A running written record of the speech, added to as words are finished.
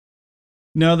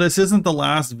No, this isn't the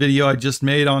last video I just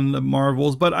made on the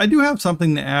Marvels, but I do have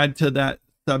something to add to that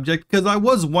subject because I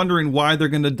was wondering why they're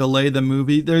going to delay the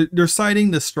movie. They're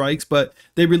citing the strikes, but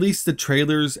they released the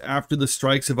trailers after the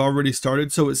strikes have already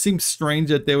started, so it seems strange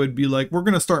that they would be like, "We're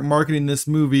going to start marketing this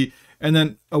movie," and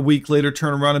then a week later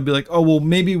turn around and be like, "Oh, well,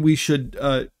 maybe we should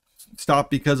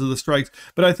stop because of the strikes."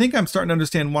 But I think I'm starting to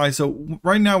understand why. So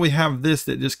right now we have this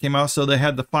that just came out. So they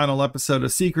had the final episode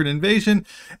of Secret Invasion,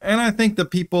 and I think the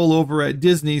people over at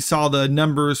Disney saw the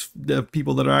numbers, the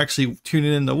people that are actually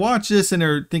tuning in to watch this, and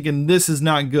they're thinking this is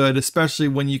not good, especially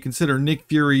when you consider Nick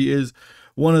Fury is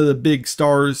one of the big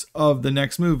stars of the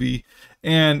next movie.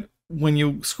 And when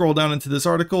you scroll down into this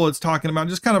article, it's talking about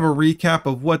just kind of a recap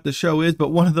of what the show is. But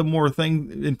one of the more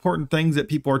important things that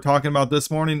people are talking about this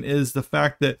morning is the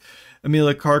fact that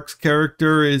Emilia Clarke's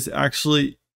character is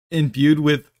actually imbued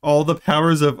with all the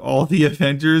powers of all the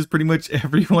Avengers, pretty much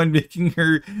everyone, making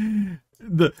her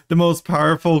the most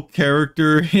powerful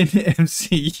character in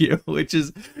MCU, which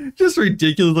is just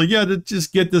ridiculous. Like, yeah, to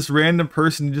just get this random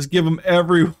person and just give them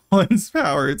everyone's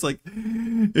power. It's like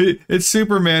it's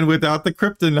Superman without the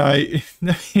kryptonite.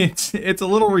 It's a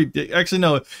little ridiculous. Actually,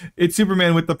 no, it's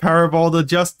Superman with the power of all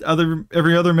the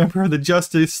every other member of the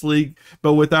Justice League,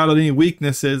 but without any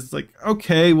weaknesses. It's like,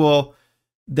 okay, well,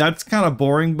 that's kind of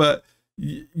boring, but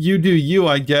you do you,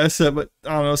 I guess. But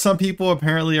I don't know. Some people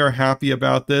apparently are happy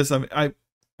about this. I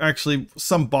actually,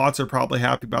 some bots are probably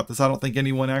happy about this. I don't think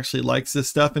anyone actually likes this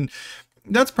stuff, and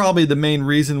that's probably the main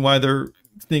reason why they're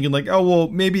thinking like, oh, well,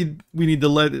 maybe we need to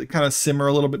let it kind of simmer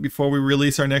a little bit before we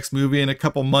release our next movie, and a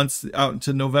couple months out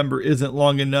into November isn't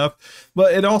long enough.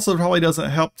 But it also probably doesn't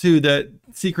help too that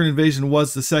Secret Invasion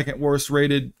was the second worst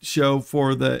rated show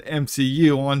for the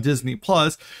MCU on Disney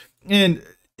Plus, and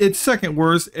it's second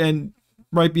worst, and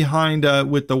right behind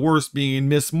with the worst being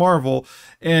Miss Marvel.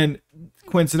 And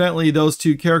coincidentally, those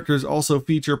two characters also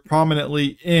feature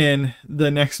prominently in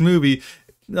the next movie.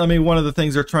 I mean, one of the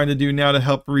things they're trying to do now to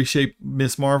help reshape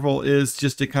Miss Marvel is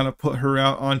just to kind of put her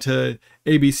out onto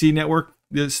ABC Network,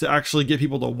 just to actually get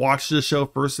people to watch the show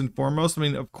first and foremost. I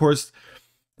mean, of course,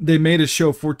 they made a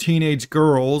show for teenage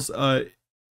girls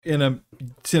in a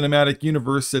cinematic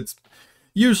universe that's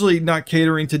usually not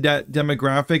catering to that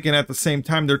demographic, and at the same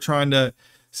time they're trying to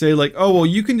say like, oh, well,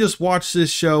 you can just watch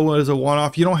this show as a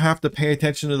one-off, you don't have to pay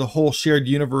attention to the whole shared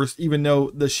universe, even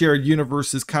though the shared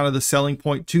universe is kind of the selling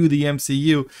point to the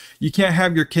MCU. You can't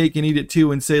have your cake and eat it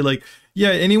too and say like, yeah,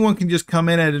 anyone can just come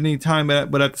in at any time,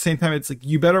 but at the same time it's like,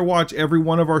 you better watch every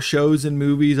one of our shows and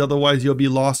movies, otherwise you'll be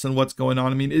lost in what's going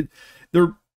on. I mean,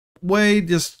 they're way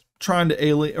just trying to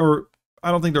alienate, or I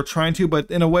don't think they're trying to,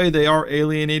 but in a way they are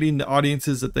alienating the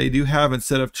audiences that they do have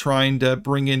instead of trying to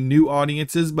bring in new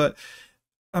audiences. But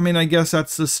I mean, I guess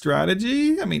that's the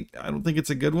strategy. I mean, I don't think it's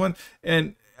a good one.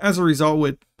 And as a result,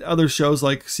 with other shows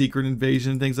like Secret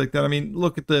Invasion, things like that, I mean,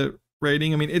 look at the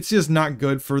rating. I mean, it's just not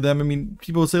good for them. I mean,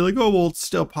 people say like, oh, well, it's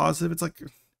still positive. It's like,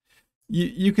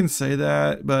 you can say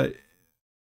that, but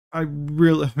I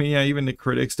mean, yeah, even the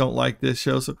critics don't like this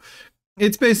show. So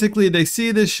it's basically, they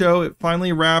see this show, it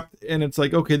finally wrapped, and it's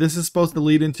like, okay, this is supposed to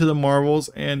lead into the Marvels,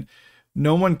 and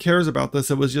no one cares about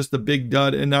this. It was just a big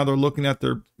dud, and now they're looking at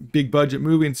their big budget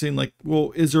movie and saying like,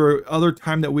 well, is there other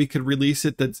time that we could release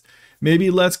it that's maybe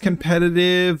less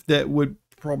competitive, that would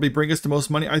probably bring us the most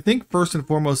money? I think first and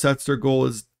foremost, that's their goal.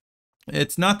 Is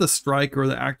it's not the strike or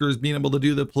the actors being able to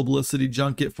do the publicity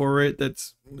junket for it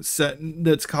that's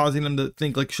causing them to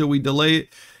think like, should we delay it?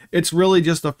 It's really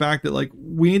just the fact that like,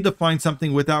 we need to find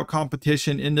something without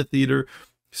competition in the theater.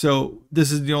 So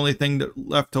this is the only thing that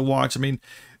left to watch. I mean,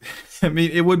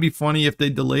 it would be funny if they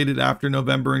delayed it after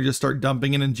November and just start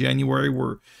dumping it in January,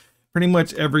 where pretty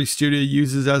much every studio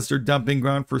uses as their dumping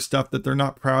ground for stuff that they're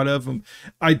not proud of.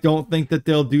 I don't think that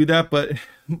they'll do that, but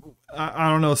I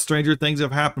don't know. Stranger things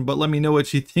have happened. But let me know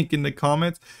what you think in the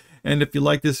comments. And if you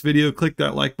like this video, click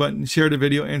that like button, share the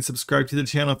video, and subscribe to the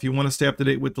channel if you want to stay up to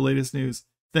date with the latest news.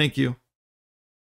 Thank you.